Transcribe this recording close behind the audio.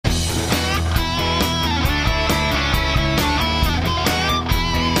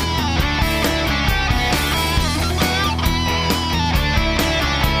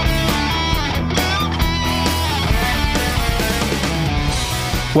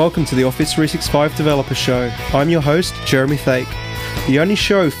Welcome to the Office 365 Developer Show. I'm your host, Jeremy Thake, the only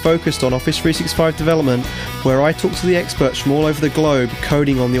show focused on Office 365 development where I talk to the experts from all over the globe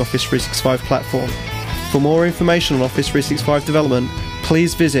coding on the Office 365 platform. For more information on Office 365 development,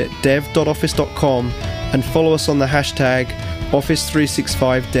 please visit dev.office.com and follow us on the hashtag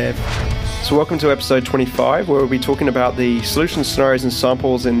Office365Dev. So welcome to episode 25, where we'll be talking about the solution scenarios and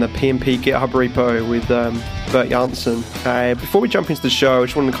samples in the PnP GitHub repo with Bert Janssen. Before we jump into the show, I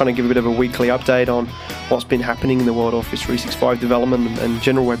just wanted to kind of give a bit of a weekly update on what's been happening in the world of Office 365 development and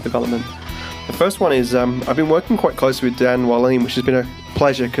general web development. The first one is I've been working quite closely with Dan Wahlin, which has been a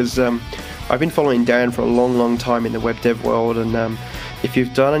pleasure because I've been following Dan for a long time in the web dev world, and if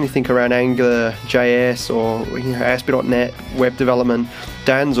you've done anything around Angular, JS, or ASP.NET web development,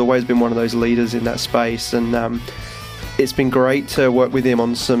 Dan's always been one of those leaders in that space, and it's been great to work with him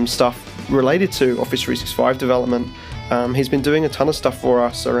on some stuff related to Office 365 development. He's been doing a ton of stuff for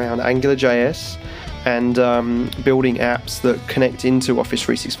us around Angular JS and building apps that connect into Office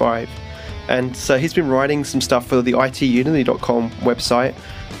 365. And so he's been writing some stuff for the itunity.com website,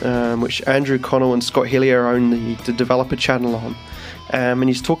 which Andrew Connell and Scott Hillier own the developer channel on. And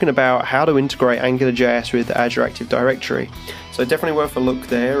he's talking about how to integrate AngularJS with Azure Active Directory. So definitely worth a look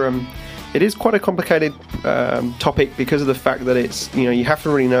there. It is quite a complicated topic because of the fact that it's, you have to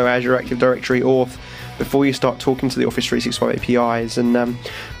really know Azure Active Directory auth before you start talking to the Office 365 APIs. And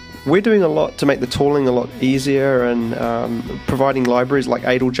we're doing a lot to make the tooling a lot easier and providing libraries like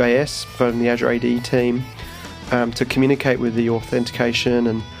Adel.js from the Azure AD team to communicate with the authentication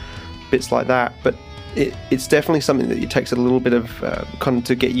and bits like that. But it's definitely something that it takes a little bit of kind of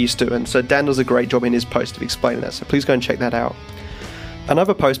to get used to, and so Dan does a great job in his post of explaining that, so please go and check that out.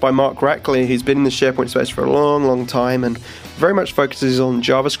 Another post by Mark Rackley, who's been in the SharePoint space for a long time and very much focuses on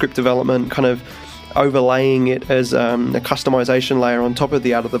JavaScript development, kind of overlaying it as a customization layer on top of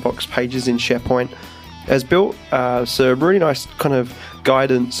the out-of-the-box pages in SharePoint, has built some really nice kind of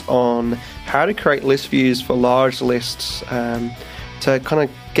guidance on how to create list views for large lists to kind of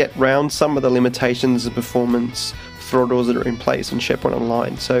get round some of the limitations of performance throttles that are in place in SharePoint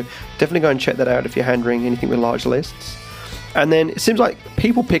Online. So definitely go and check that out if you're handling anything with large lists. And then it seems like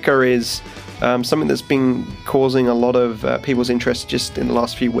People Picker is something that's been causing a lot of people's interest just in the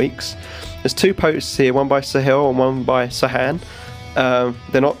last few weeks. There's two posts here, one by Sahil and one by Sahan.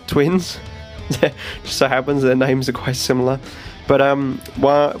 They're not twins. Just so happens their names are quite similar. But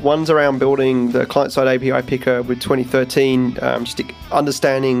one's around building the client-side API picker with 2013, just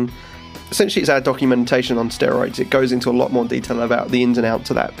understanding, essentially it's our documentation on steroids. It goes into a lot more detail about the ins and outs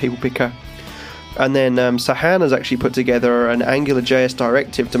of that people picker. And then Sahan has actually put together an AngularJS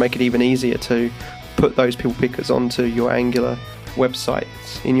directive to make it even easier to put those people pickers onto your Angular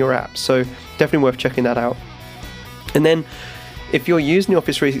websites in your apps. So definitely worth checking that out. And then if you're using the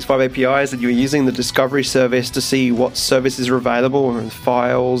Office 365 APIs and you're using the discovery service to see what services are available, or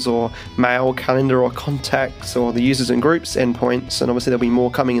files or mail, calendar or contacts, or the users and groups endpoints, and obviously there'll be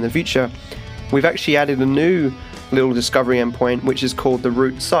more coming in the future, we've actually added a new little discovery endpoint which is called the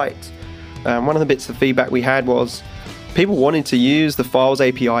root site. One of the bits of feedback we had was people wanted to use the files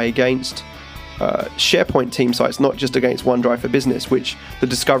API against SharePoint team sites, not just against OneDrive for Business, which the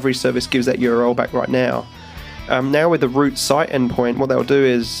discovery service gives that URL back right now. Now with the root site endpoint, what they'll do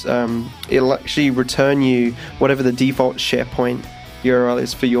is it'll actually return you whatever the default SharePoint URL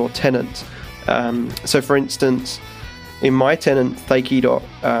is for your tenant. So for instance, in my tenant,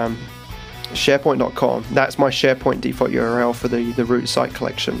 thakey.sharepoint.com, that's my SharePoint default URL for the root site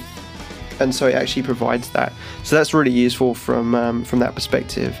collection. And so it actually provides that. So that's really useful from that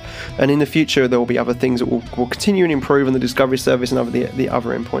perspective. And in the future, there will be other things that will continue and improve on the discovery service and over the other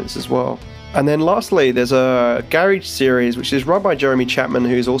endpoints as well. And then lastly, there's a Garage series, which is run by Jeremy Chapman,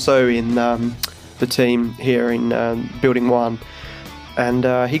 who's also in the team here in Building One. And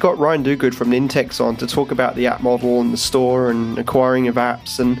he got Ryan Duguid from Nintex on to talk about the app model and the store and acquiring of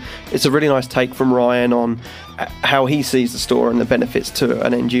apps. And it's a really nice take from Ryan on how he sees the store and the benefits to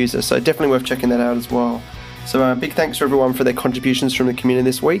an end user. So definitely worth checking that out as well. So big thanks to everyone for their contributions from the community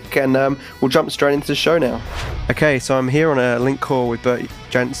this week, and we'll jump straight into the show now. Okay, so I'm here on a link call with Bert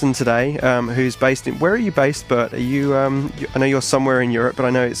Janssen today, who's based in... Where are you based, Bert? Are you... I know you're somewhere in Europe, but I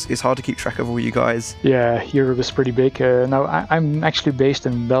know it's hard to keep track of all you guys. Yeah, Europe is pretty big. No, I'm actually based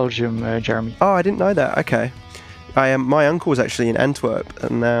in Belgium, Jeremy. Oh, I didn't know that. Okay. My uncle is actually in Antwerp,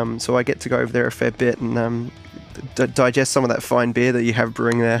 and so I get to go over there a fair bit and digest some of that fine beer that you have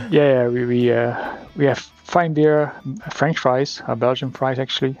brewing there. Yeah, we have fine beer, French fries, Belgian fries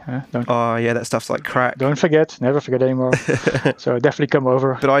actually. Oh yeah, that stuff's like crack. Don't forget, never forget anymore. So definitely come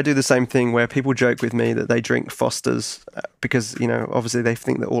over. But I do the same thing where people joke with me that they drink Foster's because, obviously they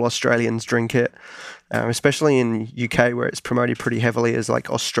think that all Australians drink it, especially in UK where it's promoted pretty heavily as like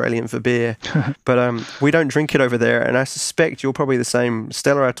Australian for beer. But we don't drink it over there, and I suspect you're probably the same.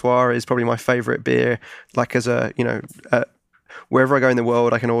 Stella Artois is probably my favourite beer. Like as wherever I go in the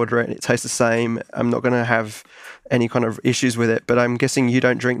world, I can order it and it tastes the same. I'm not going to have any kind of issues with it, but I'm guessing you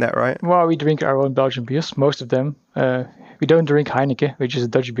don't drink that, right? Well, we drink our own Belgian beers, most of them. We don't drink Heineken, which is a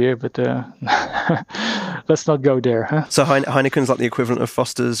Dutch beer, but let's not go there. Huh? So Heineken's like the equivalent of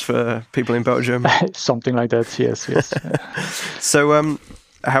Foster's for people in Belgium? Something like that, yes. So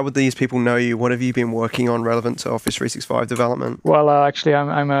how would these people know you? What have you been working on relevant to Office 365 development? Well, actually,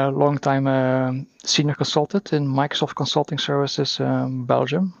 I'm a long-time senior consultant in Microsoft Consulting Services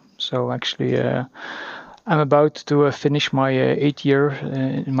Belgium. So actually, I'm about to finish my 8th year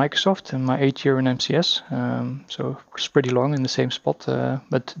in Microsoft and my 8th year in MCS. So it's pretty long in the same spot,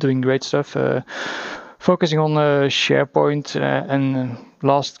 but doing great stuff. Focusing on SharePoint and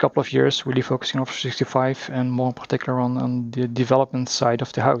last couple of years really focusing on Office 365 and more in particular on the development side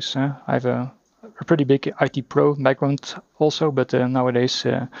of the house. I have a pretty big IT pro background also, but nowadays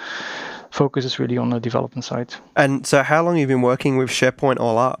focus is really on the development side. And so how long have you been working with SharePoint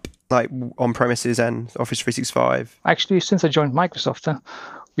all up, like on premises and Office 365? Actually, since I joined Microsoft.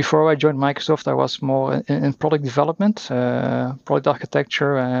 Before I joined Microsoft, I was more in product development, product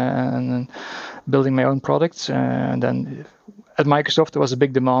architecture, and building my own products. And then at Microsoft, there was a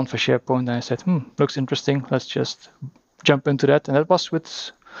big demand for SharePoint. And I said, looks interesting. Let's just jump into that. And that was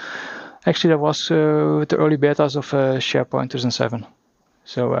with the early betas of SharePoint 2007.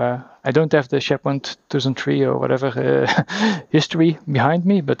 So I don't have the SharePoint 2003 or whatever history behind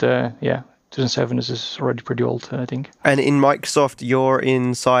me, but 2007 is already pretty old, I think. And in Microsoft, you're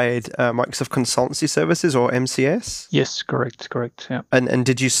inside Microsoft Consultancy Services or MCS? Yes, correct, yeah. And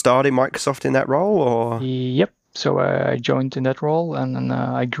did you start in Microsoft in that role, or? Yep. So I joined in that role, and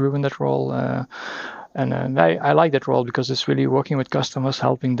I grew in that role. And I like that role because it's really working with customers,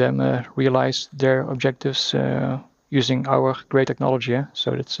 helping them realize their objectives using our great technology.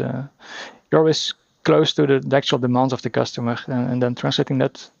 So it's you're always close to the actual demands of the customer, and then translating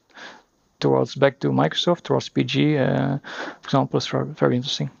that back to Microsoft, towards PG, for example, is very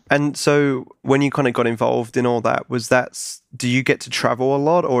interesting. And so when you kind of got involved in all that, do you get to travel a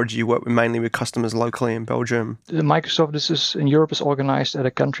lot, or do you work mainly with customers locally in Belgium? Microsoft in Europe is organized at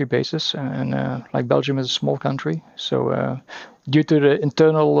a country basis, and like Belgium is a small country. So due to the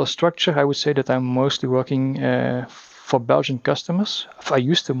internal structure, I would say that I'm mostly working for Belgian customers. I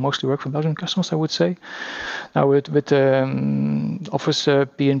used to mostly work for Belgian customers, I would say. Now with Office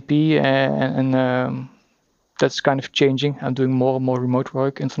PNP and that's kind of changing. I'm doing more and more remote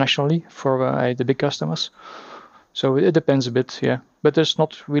work internationally for the big customers. So it depends a bit, yeah. But there's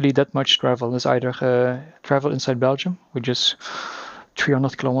not really that much travel. There's either travel inside Belgium, which is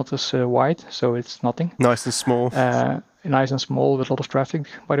 300 kilometers wide, so it's nothing. Nice and small. Nice and small with a lot of traffic,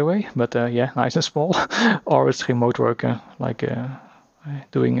 by the way. But nice and small. Or it's remote work,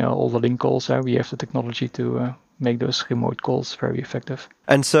 doing all the link calls. We have the technology to make those remote calls very effective.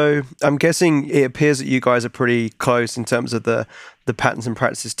 And so I'm guessing it appears that you guys are pretty close in terms of the patterns and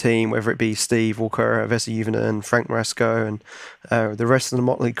practices team, whether it be Steve Walker, Vesa Juvonen, Frank Maresco, and the rest of the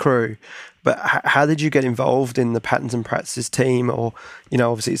Motley crew. But how did you get involved in the patterns and practices team? Or,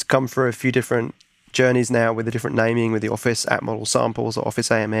 obviously it's come through a few different journeys now with the different naming, with the Office App Model Samples or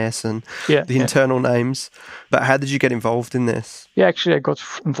Office AMS and the internal names. But how did you get involved in this? Yeah, actually I got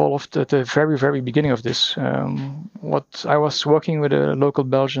involved at the very, very beginning of this. I was working with a local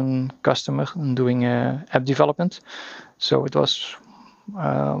Belgian customer and doing app development. So it was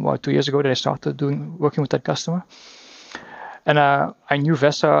 2 years ago that I started working with that customer. And I knew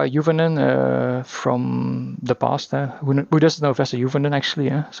Vesa Juvonen from the past. Who doesn't know Vesa Juvonen,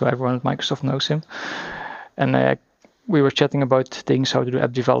 actually? So everyone at Microsoft knows him. And we were chatting about things, how to do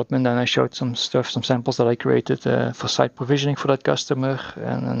app development, and I showed some samples that I created for site provisioning for that customer.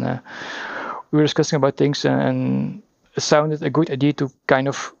 And we were discussing about things, and it sounded a good idea to kind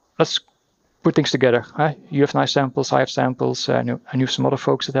of, let's put things together. You have nice samples, I have samples. I knew some other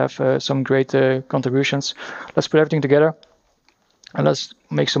folks that have some great contributions. Let's put everything together. And let's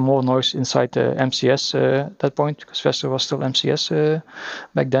make some more noise inside MCS at that point, because Vesa was still MCS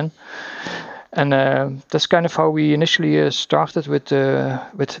back then. And that's kind of how we initially started with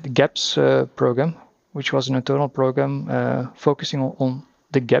the GAPS program, which was an internal program focusing on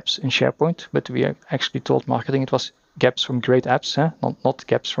the gaps in SharePoint, but we actually told marketing it was gaps from great apps, not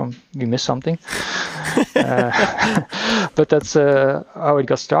gaps from we missed something. But that's how it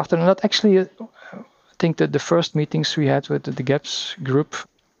got started. And that actually, I think that the first meetings we had with the gaps group,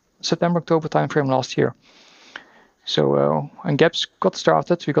 September, October timeframe last year. So when gaps got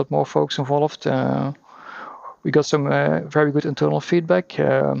started, we got more folks involved. We got some very good internal feedback.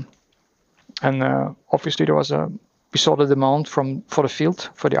 And obviously we saw the demand for the field,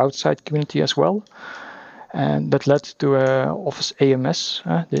 for the outside community as well. And that led to Office AMS,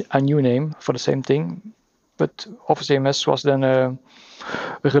 a new name for the same thing. But Office AMS was then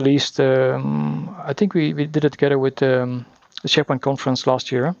released, I think we did it together with the SharePoint conference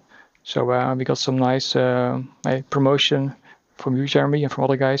last year. So we got some nice promotion from you, Jeremy, and from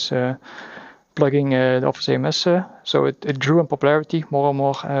other guys plugging the Office AMS. So it grew in popularity. More and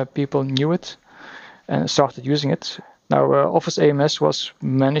more people knew it and started using it. Now, Office AMS was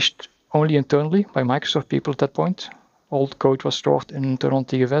managed only internally by Microsoft people at that point. All the code was stored in internal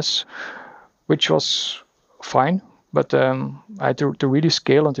TFS, which was fine. But to really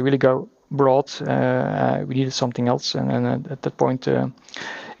scale and to really go broad, we needed something else. And at that point,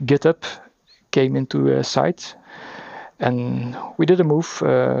 GitHub came into sight. And we did a move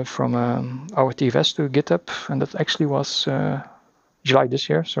from our TFS to GitHub, and that actually was July this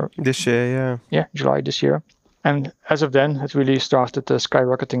year. This year, yeah. Yeah, July this year. And as of then, it really started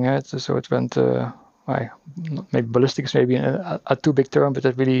skyrocketing. So it went, maybe ballistic is maybe a too big term, but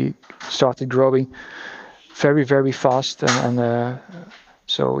it really started growing very, very fast.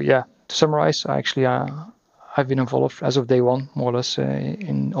 So yeah, to summarize, I've been involved as of day one, more or less,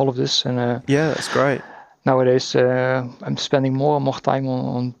 in all of this. And yeah, that's great. Nowadays, I'm spending more and more time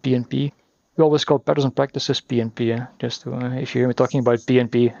on PNP. We always call patterns and practices PNP, just to, if you hear me talking about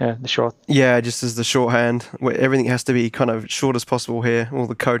PNP, the short. Yeah, just as the shorthand. Everything has to be kind of short as possible here, all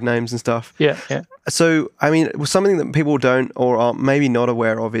the code names and stuff. Yeah. So, I mean, something that people don't or are maybe not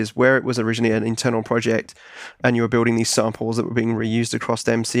aware of is where it was originally an internal project and you were building these samples that were being reused across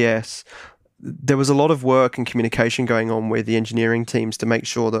the MCS. There was a lot of work and communication going on with the engineering teams to make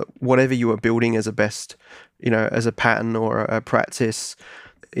sure that whatever you were building as a best, as a pattern or a practice,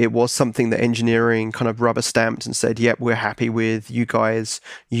 it was something that engineering kind of rubber stamped and said, yep, we're happy with you guys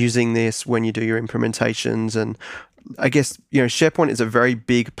using this when you do your implementations. And I guess, SharePoint is a very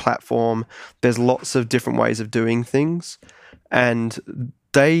big platform. There's lots of different ways of doing things. And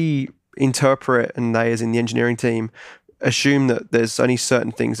they interpret, and they, as in the engineering team, assume that there's only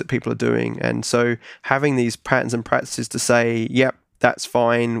certain things that people are doing. And so having these patterns and practices to say, yep, that's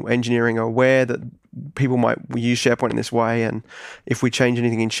fine. Engineering are aware that people might use SharePoint in this way. And if we change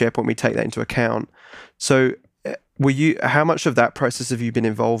anything in SharePoint, we take that into account. So how much of that process have you been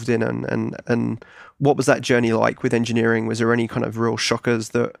involved in? And what was that journey like with engineering? Was there any kind of real shockers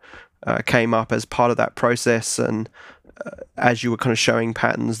that came up as part of that process? And as you were kind of showing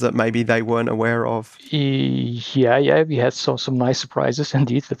patterns that maybe they weren't aware of? Yeah, we had some nice surprises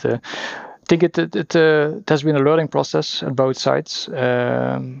indeed. But I think it has been a learning process on both sides.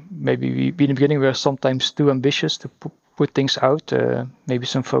 Maybe we in the beginning were sometimes too ambitious to put things out. Maybe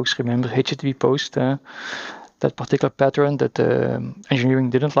some folks remember HTTP Post, that particular pattern that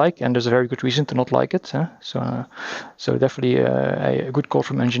engineering didn't like, and there's a very good reason to not like it. So definitely a good call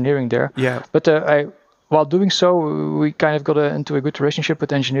from engineering there. Yeah. But while doing so, we kind of got into a good relationship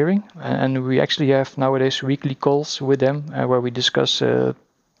with engineering, and we actually have nowadays weekly calls with them where we discuss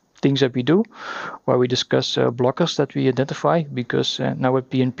things that we do, where we discuss blockers that we identify, because now with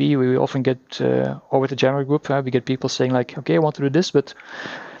PNP, we often get, or with the January group, we get people saying like, okay, I want to do this, but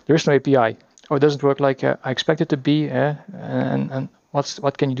there is no API, or it doesn't work like I expect it to be, and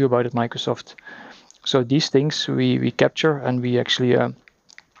what can you do about it, Microsoft? So these things we capture, and we actually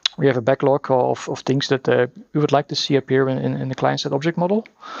we have a backlog of things that we would like to see appear in the client-side object model.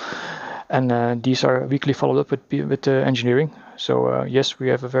 And these are weekly followed up with engineering. So yes, we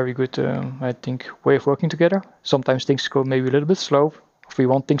have a very good, I think, way of working together. Sometimes things go maybe a little bit slow. We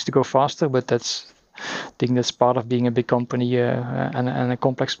want things to go faster, but I think that's part of being a big company and a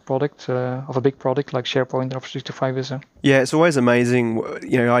complex product, of a big product like SharePoint and Office 365 is. Yeah, it's always amazing.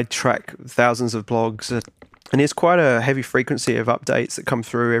 I track thousands of blogs, and it's quite a heavy frequency of updates that come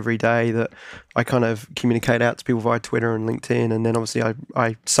through every day that I kind of communicate out to people via Twitter and LinkedIn, and then obviously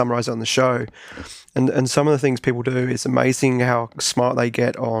I summarize it on the show. And some of the things people do, it's amazing how smart they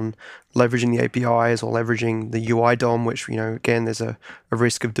get on leveraging the APIs or leveraging the UI DOM, which, again, there's a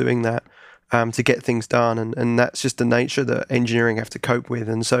risk of doing that. to get things done, and that's just the nature that engineering have to cope with.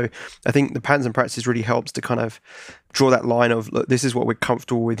 And so I think the patterns and practices really helps to kind of draw that line of, look, this is what we're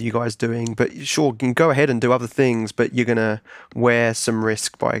comfortable with you guys doing, but sure, you can go ahead and do other things, but you're going to wear some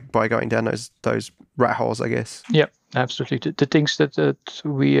risk by going down those rat holes, I guess. Yeah, absolutely. The things that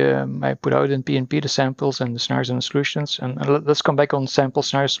we I put out in PNP, the samples and the scenarios and the solutions, and let's come back on sample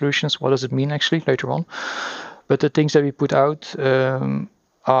scenario solutions. What does it mean actually later on? But the things that we put out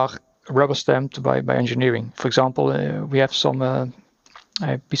are rubber stamped by engineering. For example, we have some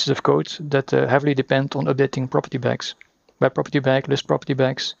pieces of code that heavily depend on updating property bags, web property bag, list property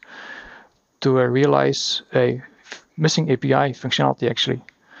bags, to realize a missing API functionality actually.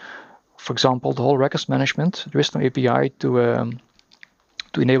 For example, the whole records management, there is no API to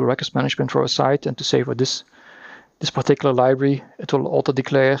enable records management for a site and to say for this particular library, it will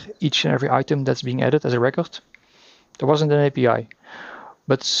auto-declare each and every item that's being added as a record. There wasn't an API.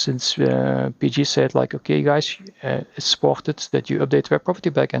 But since PG said, like, okay, guys, it's supported that you update web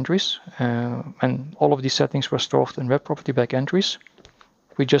property bag entries, and all of these settings were stored in web property bag entries.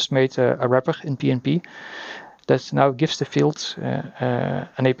 We just made a wrapper in PNP that now gives the field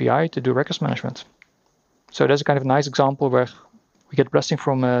an API to do records management. So that's a kind of nice example where we get blessing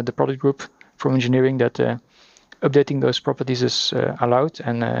from the product group, from engineering, that updating those properties is allowed.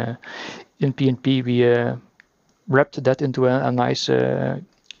 And in PNP, we wrapped that into a nice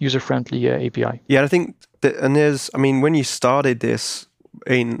user-friendly API. Yeah, I think that, and when you started this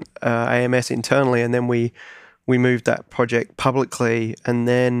in AMS internally, and then we moved that project publicly, and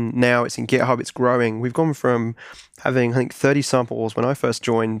then now it's in GitHub, it's growing. We've gone from having, I think, 30 samples when I first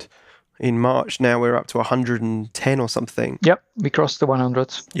joined in March. Now we're up to 110 or something. Yep, we crossed the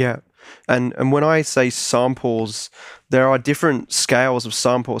 100. Yeah. And when I say samples, there are different scales of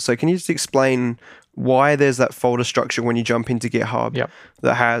samples. So can you just explain why there's that folder structure when you jump into GitHub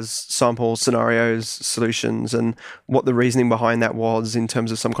that has samples, scenarios, solutions, and what the reasoning behind that was in terms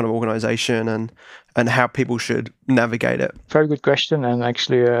of some kind of organization and how people should navigate it? Very good question, and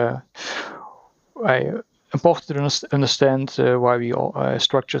actually important to understand why we all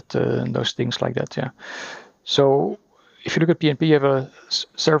structured those things like that. Yeah. So if you look at PNP, you have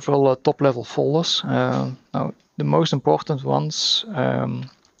several top-level folders. Now, the most important ones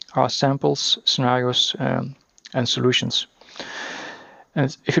are samples, scenarios, and solutions.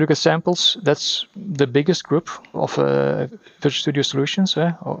 And if you look at samples, that's the biggest group of Visual Studio solutions,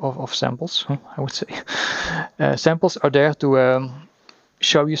 of samples, I would say. Samples are there to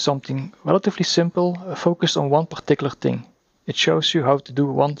show you something relatively simple, focused on one particular thing. It shows you how to do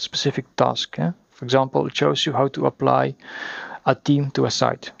one specific task. For example, it shows you how to apply a theme to a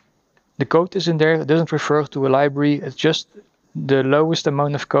site. The code is in there. It doesn't refer to a library. It's just the lowest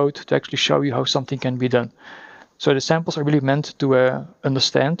amount of code to actually show you how something can be done. So the samples are really meant to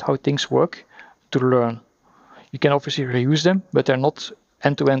understand how things work, to learn. You can obviously reuse them, but they're not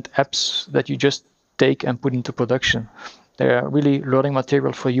end-to-end apps that you just take and put into production. They're really learning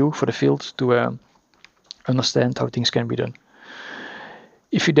material for you, for the field, to understand how things can be done.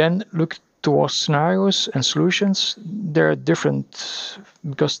 If you then look towards scenarios and solutions, they're different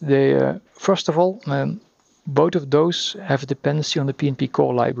because they, first of all, both of those have a dependency on the PNP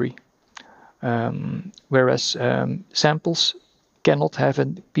core library, whereas samples cannot have a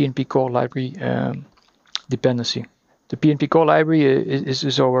PNP core library dependency. The PNP core library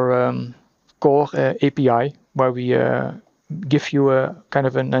is our core API, where we give you a kind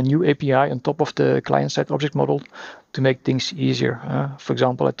of a new API on top of the client-side object model to make things easier. For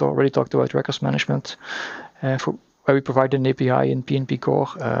example, I already talked about records management, where we provide an API in PNP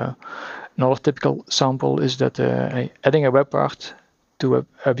core. Another typical sample is that adding a web part to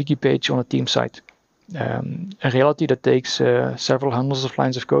a wiki page on a team site. In reality, that takes several hundreds of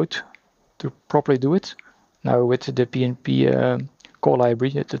lines of code to properly do it. Now with the PNP core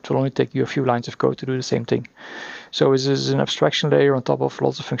library, it will only take you a few lines of code to do the same thing. So this is an abstraction layer on top of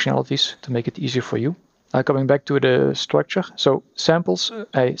lots of functionalities to make it easier for you. Now coming back to the structure. So samples,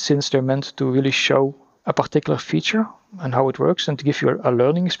 since they're meant to really show a particular feature and how it works and to give you a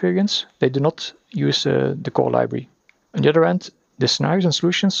learning experience, they do not use the core library. On the other hand, the scenarios and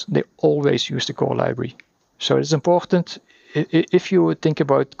solutions, they always use the core library. So it's important, if you think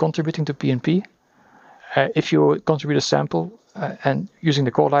about contributing to PNP, if you contribute a sample and using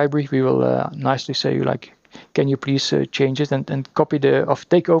the core library, we will nicely say, like, can you please change it and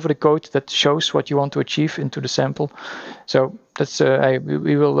take over the code that shows what you want to achieve into the sample. So that's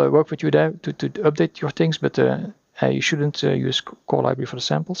we will work with you there to update your things, but you shouldn't use core library for the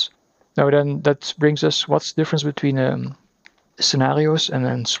samples. Now then, that brings us, what's the difference between scenarios and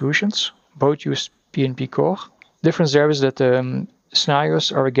then solutions? Both use PNP core. Difference there is that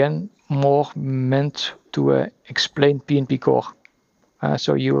scenarios are again more meant to explain PnP core.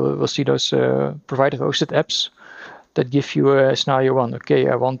 So you will see those provider-hosted apps that give you a scenario 1. Okay,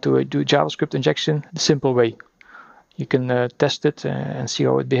 I want to do JavaScript injection the simple way. You can test it and see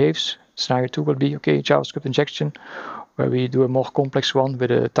how it behaves. Scenario 2 will be, okay, JavaScript injection, where we do a more complex one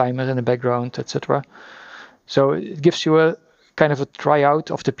with a timer in the background, etc. So it gives you a kind of a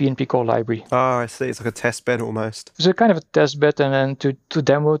tryout of the PnP core library. Oh, I see. It's like a test bed almost. It's a kind of a test bed, and then to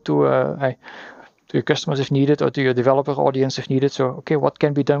demo to your customers if needed, or to your developer audience if needed. So, okay, what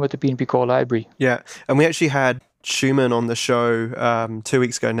can be done with the PnP core library? Yeah, and we actually had Schumann on the show 2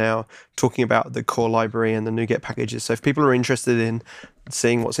 weeks ago now, talking about the core library and the NuGet packages. So if people are interested in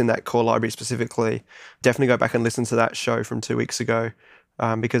seeing what's in that core library specifically, definitely go back and listen to that show from 2 weeks ago,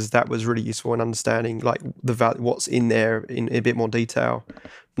 because that was really useful in understanding like what's in there in a bit more detail.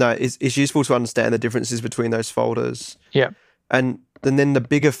 No, it's useful to understand the differences between those folders. Yeah. And then the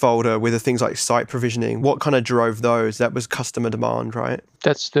bigger folder with the things like site provisioning, what kind of drove those? That was customer demand, right?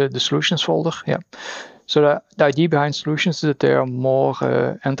 That's the solutions folder, yeah. So the idea behind solutions is that they are more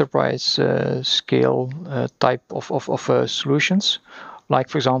enterprise scale type of solutions. Like,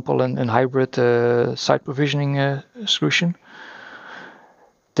 for example, an hybrid site provisioning solution.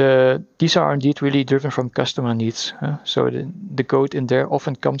 These are indeed really driven from customer needs. So the code in there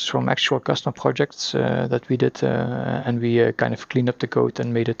often comes from actual customer projects that we did, and we kind of cleaned up the code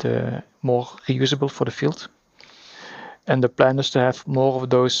and made it more reusable for the field. And the plan is to have more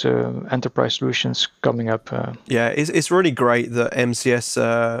of those enterprise solutions coming up. Yeah, it's really great that MCS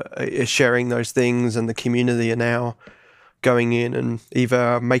is sharing those things, and the community are now going in and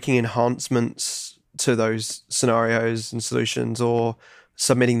either making enhancements to those scenarios and solutions, or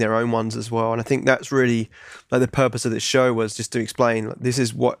submitting their own ones as well. And I think that's really like the purpose of this show, was just to explain like, this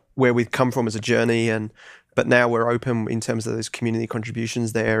is where we've come from as a journey, but now we're open in terms of those community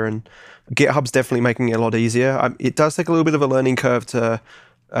contributions there, and GitHub's definitely making it a lot easier. It does take a little bit of a learning curve to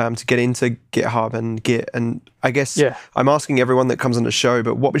get into GitHub and Git, and I guess I'm asking everyone that comes on the show,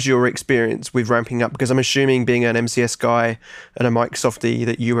 but what was your experience with ramping up? Because I'm assuming, being an MCS guy and a Microsoftie,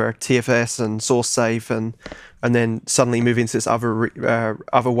 that you were TFS and SourceSafe, and then suddenly move into this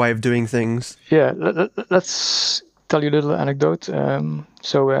other way of doing things. Yeah, let's tell you a little anecdote.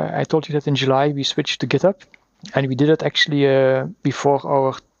 So I told you that in July we switched to GitHub, and we did it actually before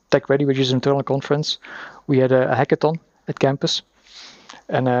our Tech Ready, which is an internal conference. We had a hackathon at campus,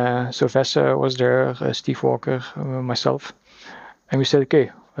 and so Vessa was there, Steve Walker, myself, and we said,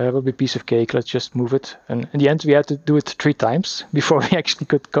 okay, it will be a piece of cake, let's just move it. And in the end, we had to do it 3 times before we actually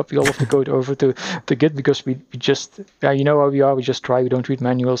could copy all of the code over to Git, because we just, you know how we are, we just try, we don't read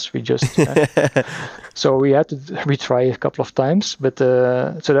manuals, we just, so we had to retry a couple of times, but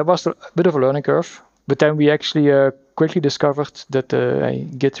so that was a bit of a learning curve. But then we actually quickly discovered that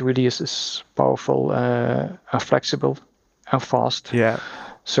Git really is powerful and flexible and fast. Yeah.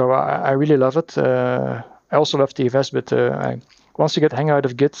 So I really love it. I also love TFS, but once you get the hang out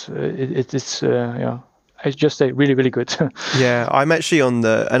of Git, it's just really, really good. Yeah, I'm actually on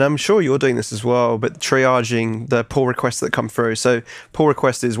and I'm sure you're doing this as well, but triaging the pull requests that come through. So pull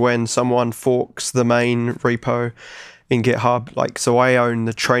request is when someone forks the main repo in GitHub. Like, so I own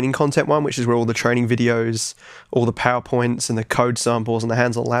the training content one, which is where all the training videos, all the PowerPoints and the code samples and the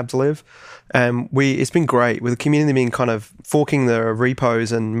hands-on labs live. And it's been great with the community being kind of forking the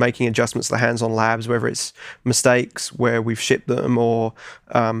repos and making adjustments to the hands-on labs, whether it's mistakes where we've shipped them, or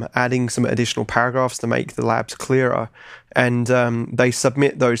adding some additional paragraphs to make the labs clearer. And they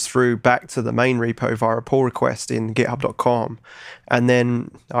submit those through back to the main repo via a pull request in github.com. And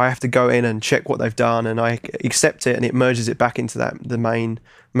then I have to go in and check what they've done, and I accept it, and it merges it back into the main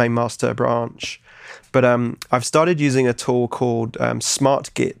master branch. But I've started using a tool called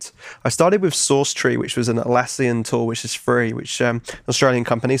SmartGit. I started with SourceTree, which was an Atlassian tool, which is free, which Australian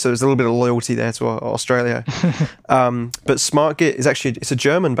company, so there's a little bit of loyalty there to Australia. But SmartGit is actually, it's a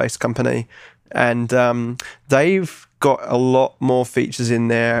German-based company, and they've got a lot more features in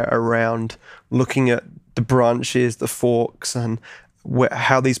there around looking at the branches, the forks, and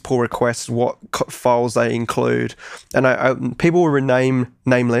how these pull requests, what files they include. And people were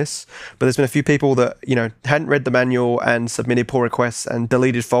nameless, but there's been a few people that, hadn't read the manual and submitted pull requests and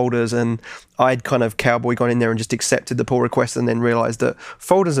deleted folders, and I'd kind of cowboy gone in there and just accepted the pull request and then realized that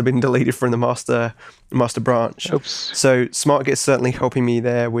folders have been deleted from the master branch. Oops. So SmartGit's certainly helping me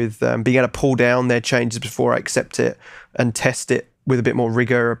there with being able to pull down their changes before I accept it and test it with a bit more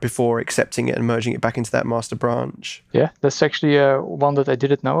rigor before accepting it and merging it back into that master branch. Yeah, that's actually one that I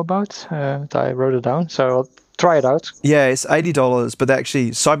didn't know about. I wrote it down, so I'll try it out. Yeah, it's $80, but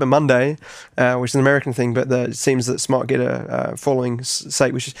actually Cyber Monday, which is an American thing, but it seems that SmartGit are following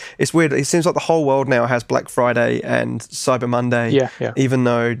sake, which is, it's weird. It seems like the whole world now has Black Friday and Cyber Monday, even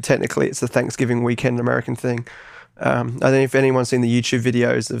though technically it's the Thanksgiving weekend American thing. I don't know if anyone's seen the YouTube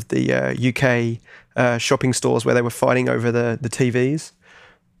videos of the UK shopping stores where they were fighting over the TVs.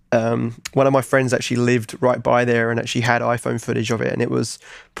 One of my friends actually lived right by there and actually had iPhone footage of it, and it was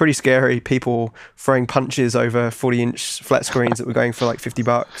pretty scary. People throwing punches over 40-inch flat screens that were going for like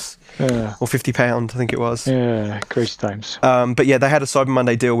 $50 or £50, I think it was. Yeah, crazy times. But yeah, they had a Cyber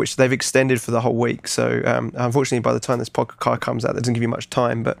Monday deal which they've extended for the whole week. So unfortunately, by the time this podcast comes out, that doesn't give you much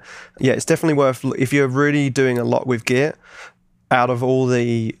time. But yeah, it's definitely worth, if you're really doing a lot with Git. Out of all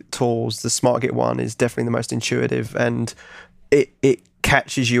the tools, the SmartGit one is definitely the most intuitive, and it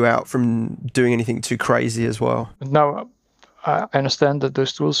catches you out from doing anything too crazy as well. Now, I understand that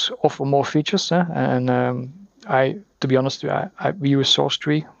those tools offer more features, and to be honest, we use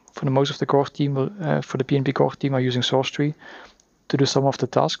SourceTree for the most of the core team. For the PNP core team, I'm using SourceTree to do some of the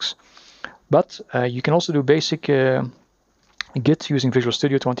tasks. But you can also do basic Git using Visual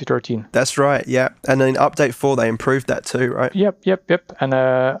Studio 2013. That's right, yeah. And in Update 4, they improved that too, right? Yep. And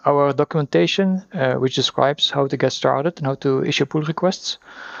our documentation, which describes how to get started and how to issue pull requests,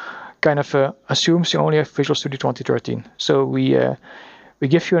 kind of assumes you only have Visual Studio 2013. So we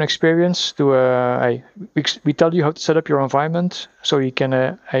give you an experience to, we tell you how to set up your environment so you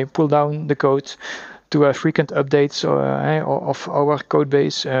can pull down the code to frequent updates of our code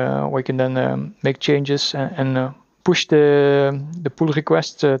base, where you can then make changes and push the pull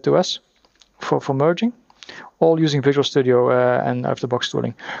request to us for merging, all using Visual Studio and out-of-the-box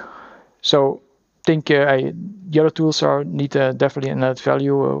tooling. So I think the other tools need definitely an added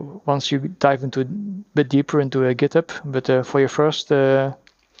value once you dive into a bit deeper into GitHub. But for your first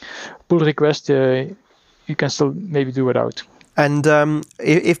pull request, you can still maybe do without. And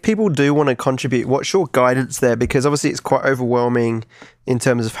if people do want to contribute, what's your guidance there? Because obviously it's quite overwhelming in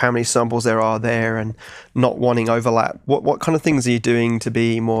terms of how many samples there are there and not wanting overlap. What kind of things are you doing to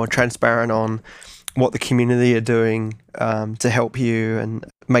be more transparent on what the community are doing to help you, and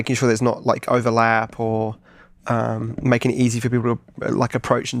making sure there's not like overlap, or making it easy for people to like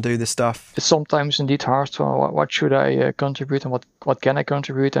approach and do this stuff? It's sometimes indeed hard. So what should I contribute, and what can I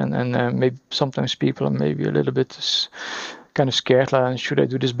contribute? And maybe sometimes people are maybe a little bit kind of scared, like, should I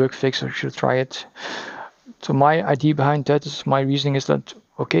do this bug fix or should I try it? So my idea behind that is, my reasoning is that,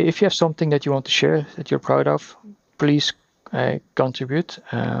 okay, if you have something that you want to share that you're proud of, please contribute.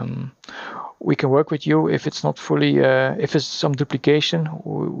 We can work with you if it's not fully, if it's some duplication,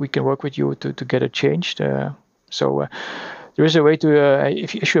 we can work with you to get it changed. So there is a way to,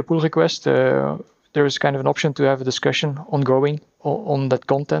 if you issue a pull request, there is kind of an option to have a discussion ongoing on that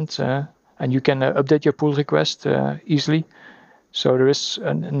content, and you can update your pull request easily. So there is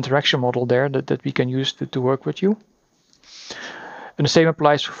an interaction model there that we can use to work with you. And the same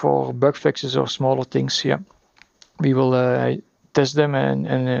applies for bug fixes or smaller things. Yeah, we will test them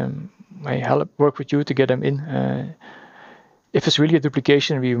and help work with you to get them in. If it's really a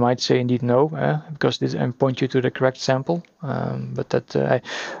duplication, we might say indeed no, because this and point you to the correct sample. But that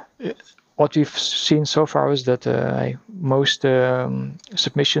what we've seen so far is that most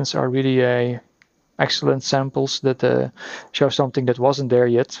submissions are really excellent samples that show something that wasn't there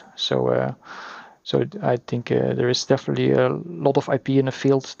yet. So I think there is definitely a lot of IP in the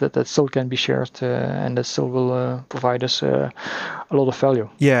field that still can be shared, and that still will provide us a lot of value.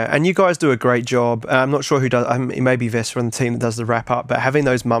 Yeah, and you guys do a great job. I'm not sure who does. It may be Vesta on the team that does the wrap up, but having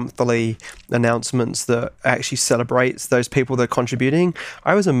those monthly announcements that actually celebrates those people that are contributing.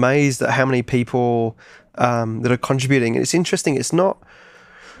 I was amazed at how many people that are contributing. It's interesting. It's not,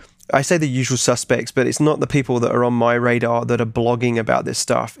 I say the usual suspects, but it's not the people that are on my radar that are blogging about this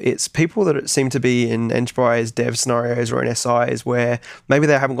stuff. It's people that seem to be in enterprise dev scenarios or in SIs where maybe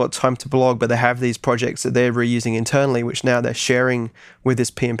they haven't got time to blog, but they have these projects that they're reusing internally, which now they're sharing with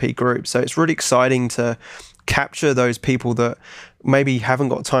this PNP group. So it's really exciting to capture those people that maybe haven't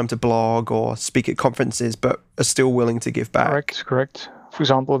got time to blog or speak at conferences, but are still willing to give back. Correct. For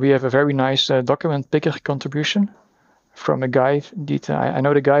example, we have a very nice document picker contribution from a guy. Indeed, I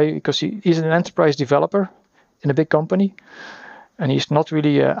know the guy because he's an enterprise developer in a big company, and he's not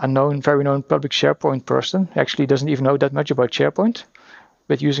really a very known public SharePoint person. Actually, doesn't even know that much about SharePoint,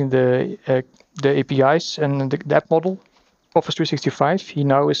 but using the APIs and the app model, Office 365,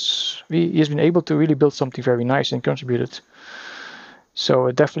 he's been able to really build something very nice and contribute it.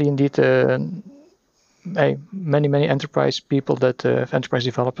 So definitely, indeed, many enterprise people enterprise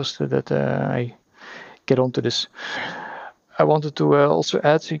developers that get onto this. I wanted to also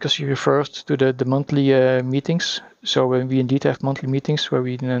add, because you referred to the monthly meetings. So we indeed have monthly meetings where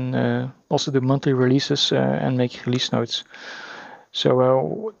we then also do monthly releases and make release notes.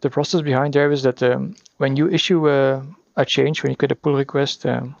 So the process behind there is that when you issue a change, when you get a pull request,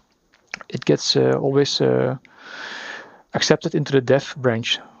 it gets always accepted into the dev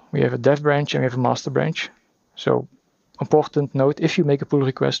branch. We have a dev branch and we have a master branch. So important note, if you make a pull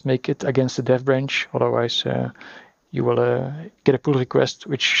request, make it against the dev branch. Otherwise, you will get a pull request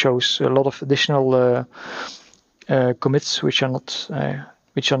which shows a lot of additional commits which are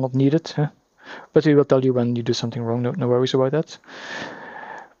not needed. But we will tell you when you do something wrong. No worries about that.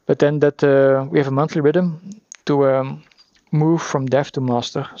 But then that we have a monthly rhythm to move from dev to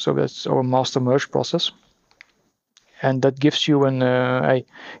master. So that's our master merge process. And that gives you a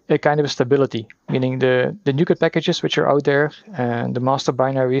kind of a stability, meaning the NuGet packages which are out there, and the master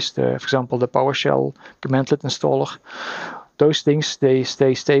binaries, for example, the PowerShell commandlet installer, those things, they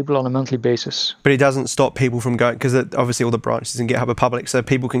stay stable on a monthly basis. But it doesn't stop people from going, because obviously all the branches in GitHub are public, so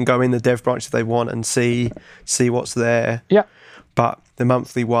people can go in the dev branch if they want and see what's there. Yeah. But the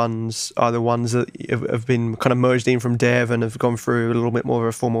monthly ones are the ones that have been kind of merged in from dev and have gone through a little bit more of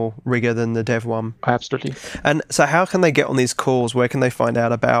a formal rigor than the dev one. Absolutely. And so how can they get on these calls? Where can they find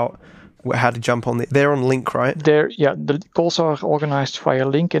out about how to jump on? They're on Link, right? The calls are organized via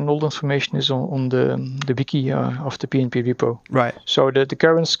Link, and all the information is on the wiki of the PNP repo. Right. So the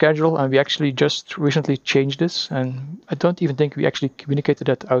current schedule, and we actually just recently changed this, and I don't even think we actually communicated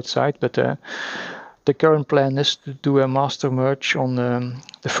that outside, but the current plan is to do a master merge on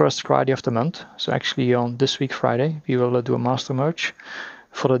the first Friday of the month. So actually on this week Friday, we will do a master merge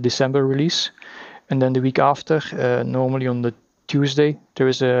for the December release. And then the week after, normally on the Tuesday, there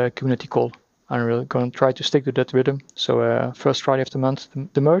is a community call. And we're going to try to stick to that rhythm. So first Friday of the month,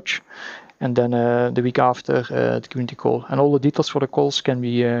 the merge. And then the week after, the community call. And all the details for the calls can be,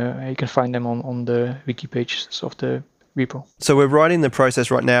 you can find them on the wiki pages of the repo. So we're right in the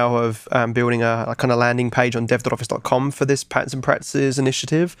process right now of building a kind of landing page on dev.office.com for this Patterns and Practices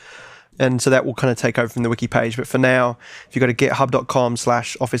initiative. And so that will kind of take over from the wiki page. But for now, if you go to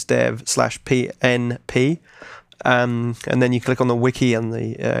github.com/officedev/PNP, and then you click on the wiki and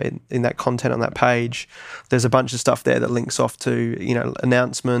in that content on that page, there's a bunch of stuff there that links off to,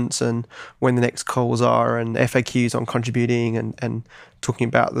 announcements and when the next calls are, and FAQs on contributing and talking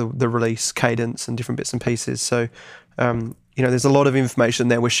about the release cadence and different bits and pieces. So there's a lot of information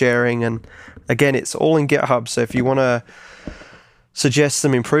there we're sharing, and again, it's all in GitHub. So if you want to suggest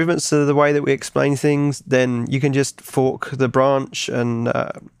some improvements to the way that we explain things, then you can just fork the branch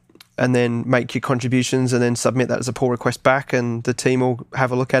and then make your contributions and then submit that as a pull request back, and the team will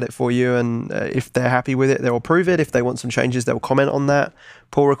have a look at it for you, and if they're happy with it, they'll approve it. If they want some changes, they'll comment on that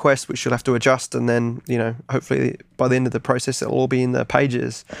pull request, which you'll have to adjust, and then hopefully by the end of the process it'll all be in the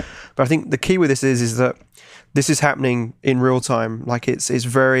pages. But I think the key with this is that this is happening in real time. Like it's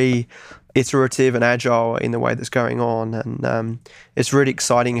very iterative and agile in the way that's going on, and it's really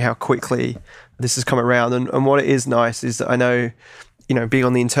exciting how quickly this has come around. And what it is nice is that I know, being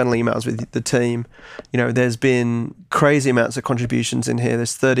on the internal emails with the team, there's been crazy amounts of contributions in here.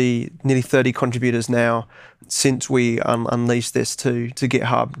 There's nearly 30 contributors now since we unleashed this to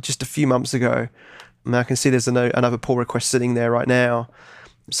GitHub just a few months ago. And I can see there's another pull request sitting there right now.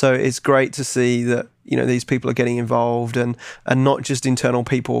 So it's great to see that, these people are getting involved, and not just internal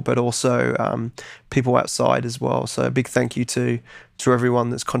people, but also people outside as well. So a big thank you to everyone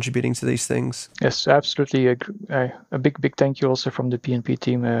that's contributing to these things. Yes, absolutely. A big thank you also from the PNP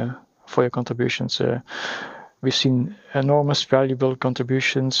team for your contributions. We've seen enormous valuable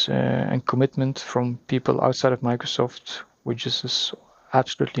contributions and commitment from people outside of Microsoft, which is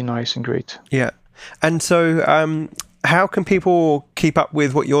absolutely nice and great. Yeah. And so how can people keep up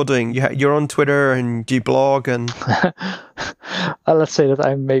with what you're doing? You're on Twitter and you blog and... Let's say that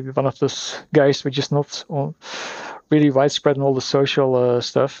I'm maybe one of those guys which is not really widespread in all the social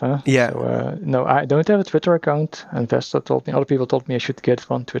stuff. Yeah. So, no, I don't have a Twitter account. Investor told me, other people told me I should get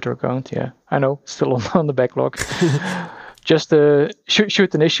one Twitter account. Yeah, I know, still on the backlog. Just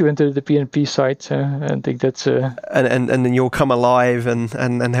shoot an issue into the PNP site. I think that's... And then you'll come alive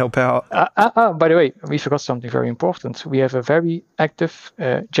and help out. By the way, we forgot something very important. We have a very active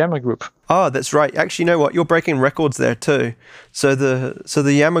Yammer group. Oh, that's right. Actually, you know what? You're breaking records there too. So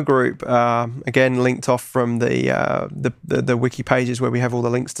the Yammer group, again, linked off from the wiki pages where we have all the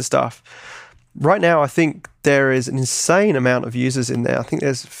links to stuff. Right now, I think there is an insane amount of users in there. I think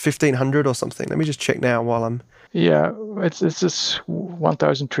there's 1,500 or something. Let me just check now while I'm... Yeah, it's just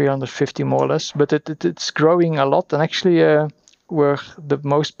 1,350 more or less, but it's growing a lot. And actually, we're the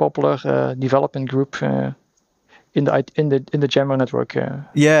most popular development group in the Jammer network.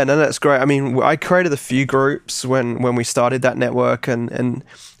 Yeah, no, that's great. I mean, I created a few groups when we started that network, and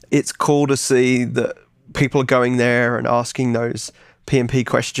it's cool to see that people are going there and asking those P&P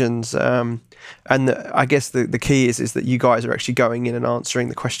questions. And I guess the key is that you guys are actually going in and answering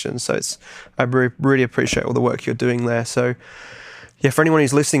the questions. So I really appreciate all the work you're doing there. So yeah, for anyone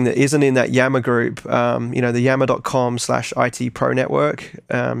who's listening that isn't in that Yammer group, the yammer.com/IT Pro Network,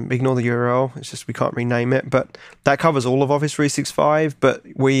 ignore the URL. It's just we can't rename it. But that covers all of Office 365. But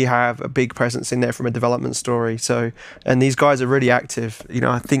we have a big presence in there from a development story. So, and these guys are really active.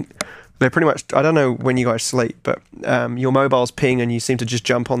 I think they're pretty much, I don't know when you guys sleep, but your mobiles ping and you seem to just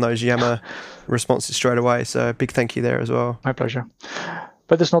jump on those Yammer responses straight away. So big thank you there as well. My pleasure.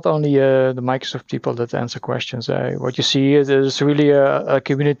 But it's not only the Microsoft people that answer questions. What you see is there's really a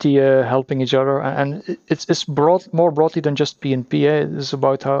community helping each other, and it's more broadly than just P&P. It's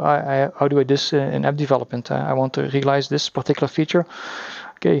about how do I do this in app development. I want to realize this particular feature.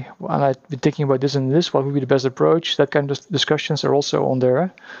 Okay, and I've been thinking about this and this. What would be the best approach? That kind of discussions are also on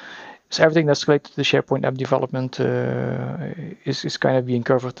there. So everything that's related to the SharePoint app development is kind of being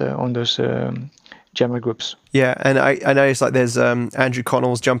covered on those Jammer groups. Yeah, and I noticed like there's Andrew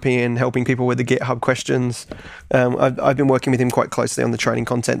Connell's jumping in, helping people with the GitHub questions. I've been working with him quite closely on the training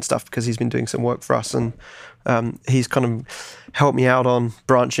content stuff because he's been doing some work for us, and he's kind of helped me out on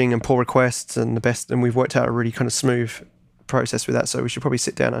branching and pull requests and and we've worked out a really kind of smooth process with that. So we should probably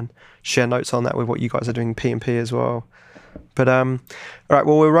sit down and share notes on that with what you guys are doing in P&P as well. But all right,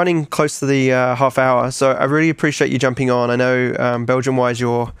 well, we're running close to the half hour, so I really appreciate you jumping on. I know Belgium-wise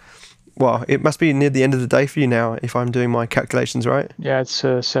it must be near the end of the day for you now, if I'm doing my calculations right. Yeah, it's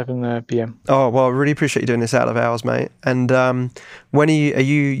 7 p.m. Oh, well, I really appreciate you doing this out of hours, mate. And when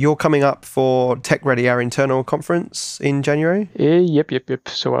you're coming up for Tech Ready, our internal conference in January? Yep.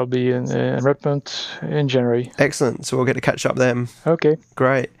 So I'll be in Redmond in January. Excellent. So we'll get to catch up then. Okay.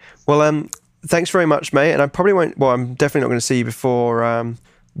 Great. Well, thanks very much, mate. And I probably won't, I'm definitely not going to see you before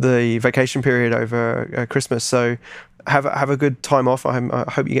the vacation period over Christmas. So have a good time off. I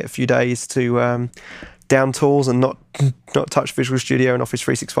hope you get a few days to down tools and not touch Visual Studio and Office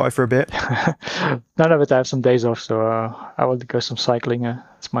 365 for a bit. None of it. I have some days off, so I will go some cycling.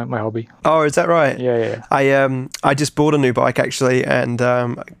 It's my hobby. Oh, is that right? Yeah. I just bought a new bike actually, and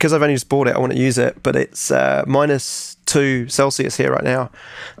because I've only just bought it, I want to use it. But it's -2 Celsius here right now,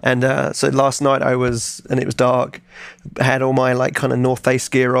 and so last night it was dark. I had all my like kind of North Face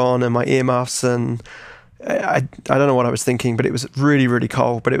gear on and my earmuffs, and I don't know what I was thinking, but it was really, really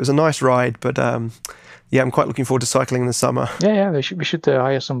cold. But it was a nice ride. But yeah, I'm quite looking forward to cycling in the summer. Yeah. We should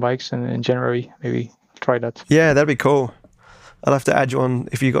hire some bikes in January. Maybe try that. Yeah, that'd be cool. I'll have to add you on.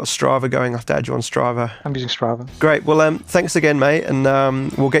 If you've got Strava going, I'll have to add you on Strava. I'm using Strava. Great. Well, thanks again, mate. And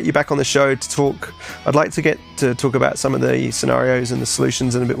we'll get you back on the show to talk. I'd like to get to talk about some of the scenarios and the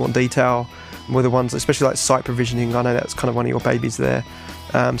solutions in a bit more detail. With the ones, especially like site provisioning. I know that's kind of one of your babies there.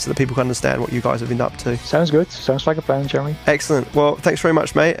 So that people can understand what you guys have been up to. Sounds good. Sounds like a plan, Jeremy. Excellent. Well, thanks very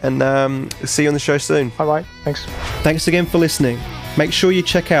much, mate. And see you on the show soon. Bye-bye. Thanks. Thanks again for listening. Make sure you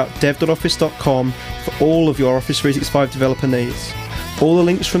check out dev.office.com for all of your Office 365 developer needs. All the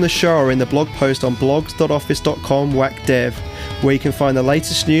links from the show are in the blog post on blogs.office.com/dev, where you can find the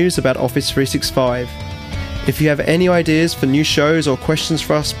latest news about Office 365. If you have any ideas for new shows or questions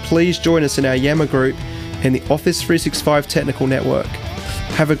for us, please join us in our Yammer group in the Office 365 Technical Network.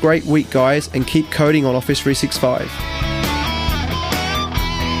 Have a great week, guys, and keep coding on Office 365.